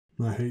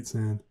I hate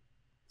sand.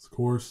 It's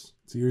coarse,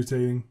 it's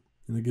irritating,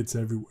 and it gets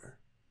everywhere.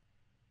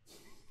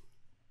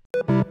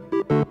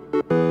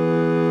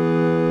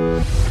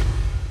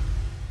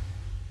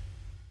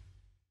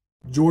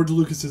 George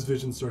Lucas's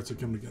vision starts to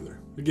come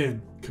together.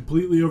 Again,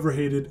 completely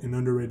overhated and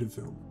underrated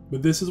film.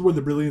 But this is where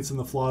the brilliance and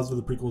the flaws of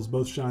the prequels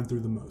both shine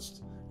through the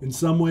most. In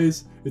some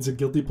ways, it's a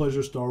guilty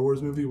pleasure Star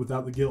Wars movie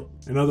without the guilt.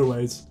 In other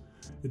ways,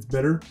 it's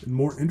better and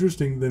more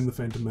interesting than The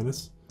Phantom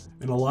Menace.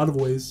 In a lot of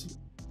ways,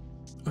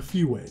 a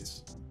few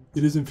ways,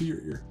 it is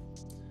inferior.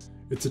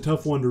 It's a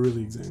tough one to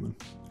really examine.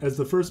 As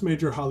the first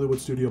major Hollywood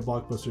studio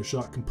blockbuster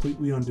shot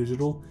completely on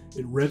digital,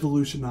 it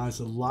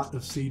revolutionized a lot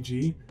of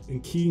CG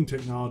and keying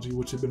technology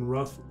which had been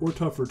rough or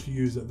tougher to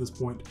use at this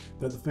point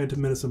that The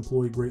Phantom Menace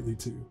employed greatly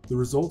too. The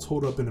results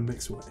hold up in a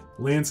mixed way.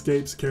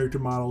 Landscapes, character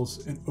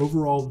models, and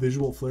overall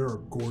visual flair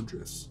are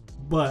gorgeous.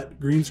 But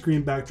green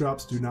screen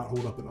backdrops do not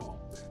hold up at all.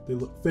 They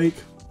look fake,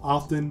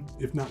 often,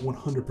 if not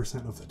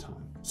 100% of the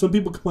time. Some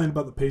people complain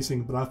about the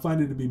pacing, but I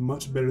find it to be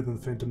much better than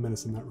The Phantom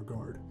Menace in that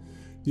regard.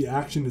 The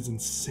action is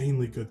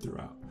insanely good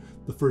throughout.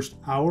 The first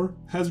hour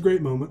has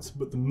great moments,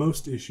 but the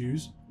most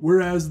issues,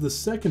 whereas the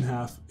second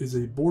half is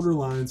a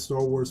borderline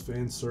Star Wars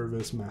fan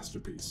service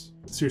masterpiece.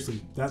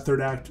 Seriously, that third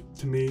act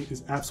to me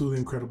is absolutely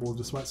incredible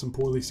despite some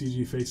poorly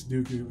CG-faced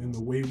Dooku in the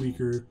way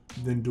weaker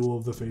than Duel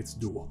of the Fates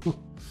duel.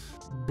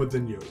 But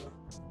then Yoda,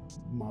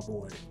 my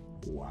boy,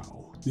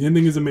 wow. The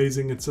ending is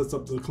amazing and sets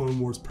up the Clone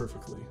Wars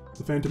perfectly.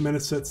 The Phantom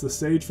Menace sets the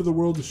stage for the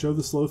world to show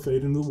the slow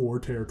fade into the war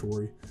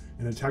territory,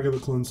 and Attack of the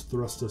Clones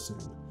thrust us in.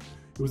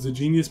 It was a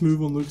genius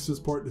move on Lucas's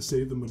part to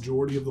save the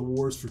majority of the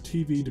wars for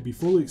TV to be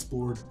fully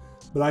explored,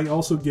 but I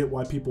also get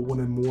why people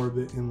wanted more of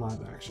it in live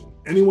action.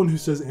 Anyone who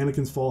says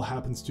Anakin's fall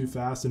happens too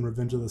fast in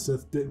Revenge of the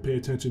Sith didn't pay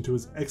attention to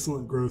his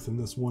excellent growth in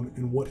this one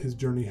and what his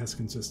journey has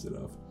consisted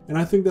of. And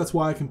I think that's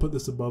why I can put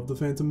this above The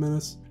Phantom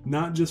Menace,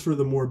 not just for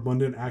the more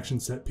abundant action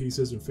set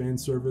pieces or fan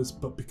service,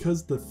 but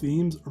because the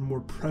themes are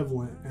more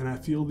prevalent and I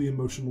feel the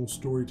emotional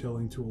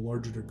storytelling to a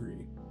larger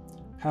degree,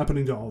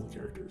 happening to all the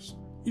characters.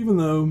 Even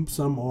though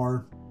some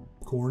are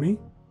corny.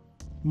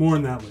 More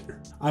on that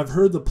later. I've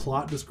heard the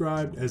plot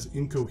described as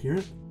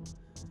incoherent.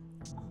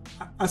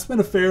 I spent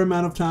a fair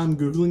amount of time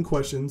Googling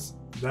questions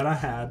that I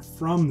had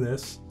from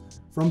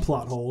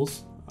plot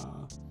holes,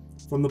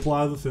 from the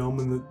plot of the film,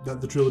 and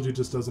that the trilogy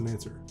just doesn't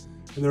answer.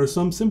 And there are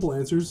some simple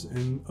answers,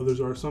 and others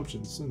are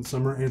assumptions, and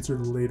some are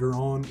answered later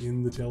on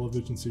in the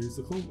television series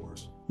The Clone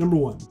Wars. Number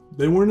 1,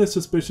 they weren't as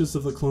suspicious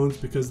of the clones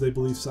because they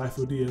believed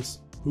Sifo Dyas,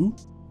 who,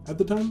 at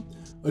the time,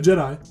 a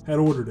Jedi, had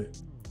ordered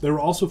it. They were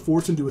also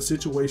forced into a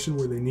situation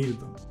where they needed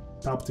them.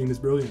 Palpatine is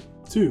brilliant.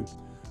 2,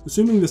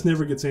 assuming this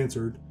never gets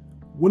answered,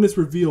 when it's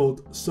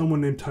revealed someone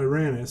named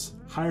Tyrannus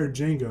hired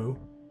Jango,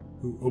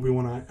 who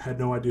Obi-Wan had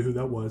no idea who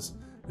that was,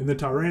 and then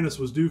Tyrannus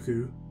was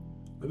Dooku,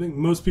 I think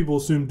most people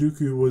assumed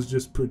Dooku was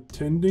just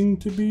pretending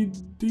to be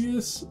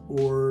Dyas,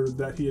 or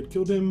that he had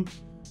killed him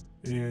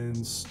and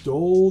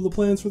stole the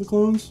plans for the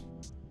clones.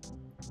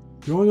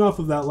 Going off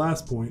of that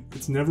last point,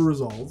 it's never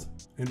resolved,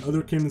 and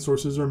other canon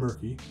sources are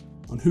murky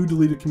on who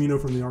deleted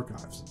Kamino from the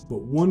archives,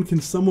 but one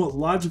can somewhat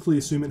logically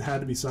assume it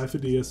had to be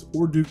Sifo Dyas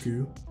or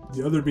Dooku,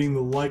 the other being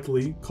the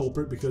likely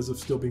culprit because of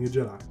still being a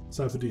Jedi.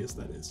 Sifo Dyas,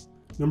 that is.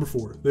 Number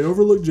 4, they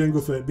overlooked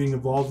Jango Fett being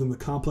involved in the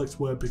complex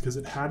web because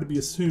it had to be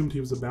assumed he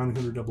was a bounty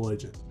hunter double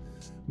agent,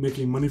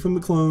 making money from the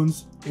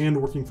clones and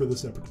working for the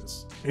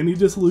Separatists. Any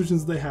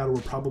disillusions they had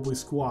were probably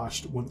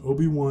squashed when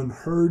Obi-Wan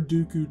heard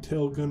Dooku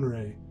tell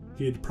Gunray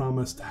he had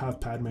promised to have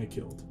Padme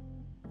killed.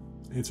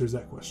 Answers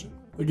that question.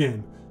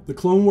 Again, the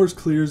Clone Wars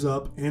clears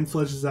up and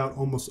fleshes out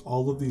almost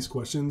all of these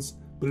questions,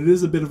 but it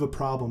is a bit of a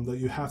problem that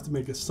you have to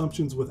make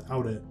assumptions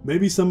without it.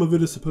 Maybe some of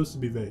it is supposed to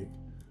be vague.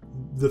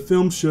 The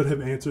film should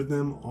have answered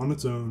them on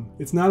its own.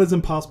 It's not as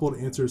impossible to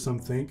answer as some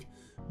think,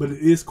 but it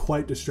is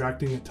quite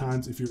distracting at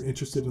times if you're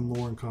interested in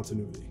lore and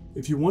continuity.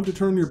 If you want to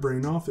turn your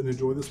brain off and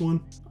enjoy this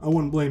one, I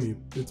wouldn't blame you.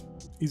 It's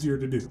easier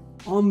to do.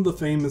 On the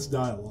famous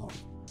dialogue,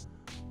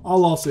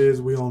 all I'll say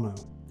is we all know.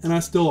 And I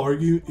still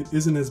argue it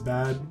isn't as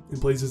bad in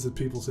places as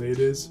people say it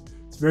is.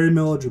 It's very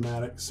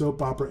melodramatic,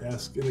 soap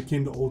opera-esque, and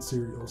akin to old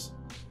serials.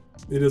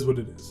 It is what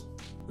it is.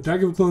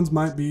 Attack of the Clones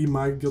might be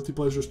my guilty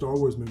pleasure Star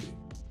Wars movie.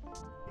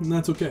 And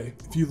that's okay.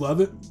 If you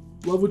love it,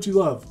 love what you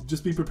love.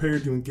 Just be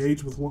prepared to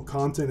engage with what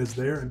content is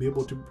there and be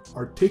able to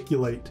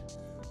articulate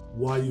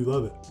why you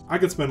love it. I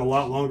could spend a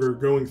lot longer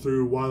going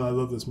through why I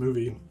love this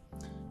movie.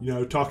 You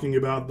know, talking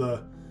about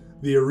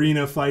the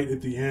arena fight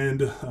at the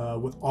end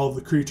with all of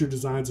the creature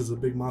designs as a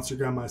big monster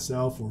guy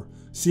myself, or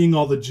seeing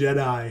all the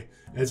Jedi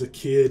as a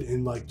kid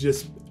and like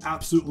just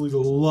absolutely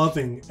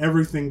loving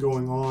everything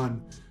going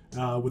on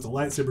with the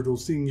lightsaber duel,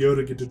 seeing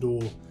Yoda get to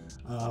duel,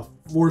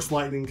 Force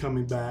lightning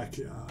coming back.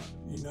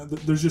 You know,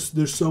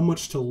 there's so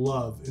much to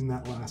love in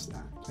that last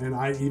act, and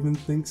I even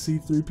think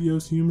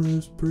C-3PO's humor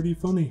is pretty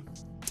funny.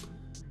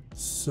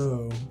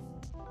 So,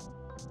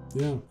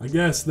 yeah, I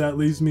guess that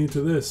leads me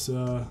to this.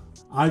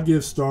 I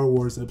give Star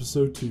Wars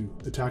Episode 2,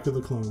 Attack of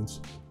the Clones,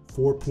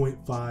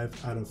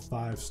 4.5 out of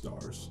 5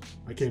 stars.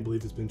 I can't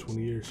believe it's been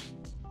 20 years.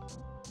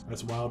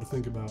 That's wild to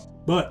think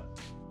about. But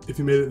if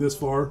you made it this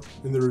far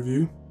in the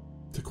review,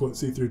 to quote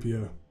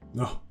C-3PO,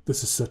 "No,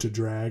 this is such a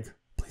drag."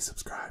 Please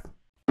subscribe.